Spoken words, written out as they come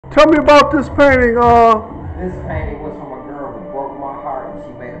Tell me about this painting. This painting was from a girl who broke my heart, and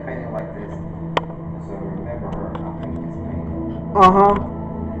she made a painting like this. So remember her, I painted this painting. I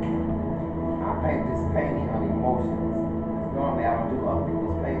painted this painting on emotions. Normally I don't do other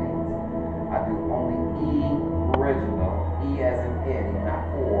people's paintings. I do only original. E as in Eddie, not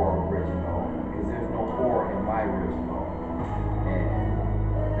or original, because there's no or in my original. And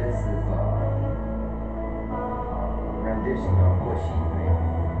this is a rendition of what she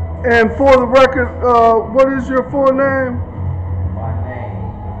painted. And for the record, what is your full name? My name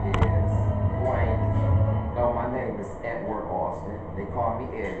is blank. No, my name is Edward Austin. They call me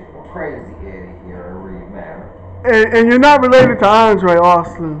Eddie, or Crazy Eddie here at Reed Manor. And you're not related to Andre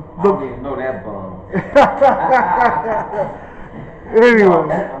Austin. I don't even know that bum. Anyway.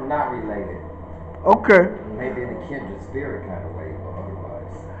 No, I'm not related. Okay. Maybe in a kindred spirit kind of way, but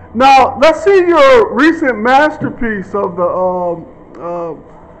otherwise. Now, let's see your recent masterpiece of the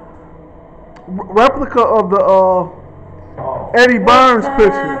replica of the Eddie Burns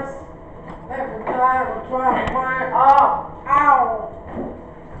picture. Every time I try to find ow.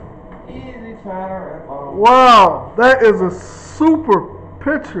 Easy trying to Wow, that is a super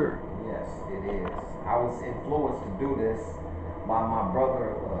picture. Yes, it is. I was influenced to do this by my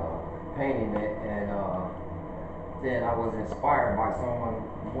brother painting it, and then I was inspired by someone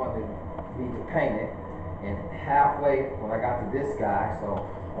who wanted me to paint it. And halfway, when I got to this guy, so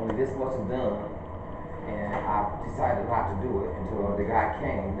only this wasn't done, and I decided not to do it until the guy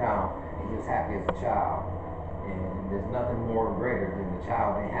came down, and he was happy as a child. And there's nothing more greater than the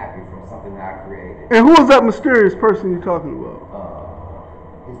child being happy from something that I created. And who is that mysterious person you're talking about?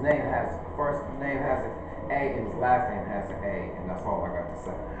 His name has, first name has an A, and his last name has an A, and that's all I got to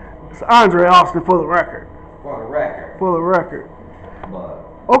say. It's Andre Austin, for the record. For the record. For the record. But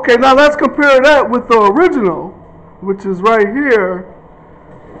okay, now let's compare that with the original, which is right here.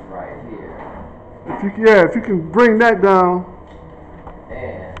 it's right here. If you can bring that down.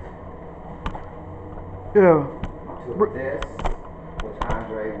 And yeah. took this, which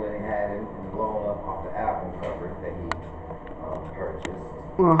Andre went and had and blown up off the album cover that he purchased.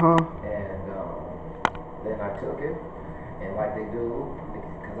 And then I took it, and like they do,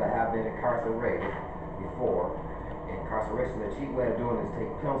 because I have been incarcerated before. Incarceration, the cheap way of doing it is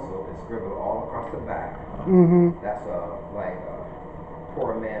take pencil and scribble all across the back. That's like a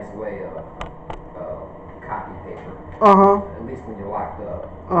poor man's way of copy paper. At least when you're locked up.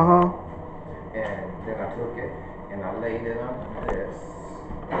 And then I took it and I laid it on this.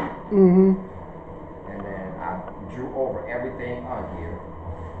 And then I drew over everything on here.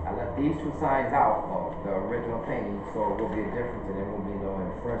 I left these two signs out of the original painting, so it will be a difference and there will be no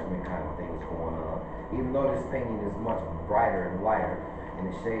infringement kind of things going on. Even though this painting is much brighter and lighter and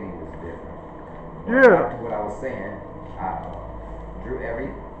the shading is different. Back to what I was saying, I drew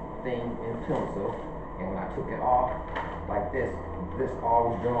everything in pencil, and when I took it off, like this all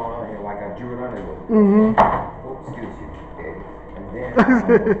was drawn on here like I drew it under it. Oh, excuse you, Eddie. And then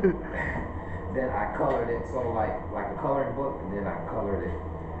then I colored it so like a coloring book, and then I colored it.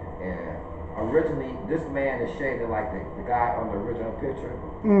 And originally, this man is shaded like the guy on the original picture.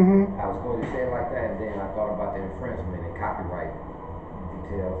 I was going to shade like that, and then I thought about the infringement and copyright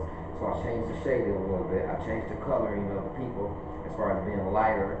details. So I changed the shading a little bit. I changed the coloring of the people as far as being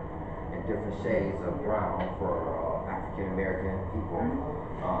lighter and different shades of brown for African American people.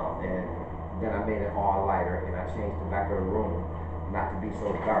 And then I made it all lighter, and I changed the back of the room not to be so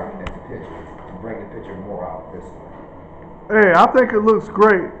dark as the picture, to bring the picture more out this way. Hey, I think it looks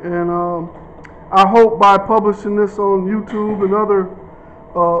great, and I hope by publishing this on YouTube and other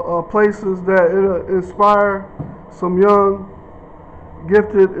places that it'll inspire some young,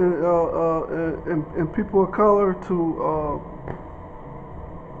 gifted, and people of color to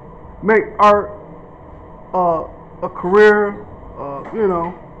make art a career,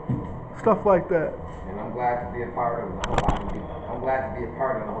 stuff like that. And I'm glad to be a part of it. I'm glad to be a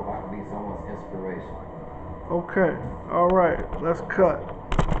part of it. I hope I can be someone's inspiration. Okay, all right, let's cut.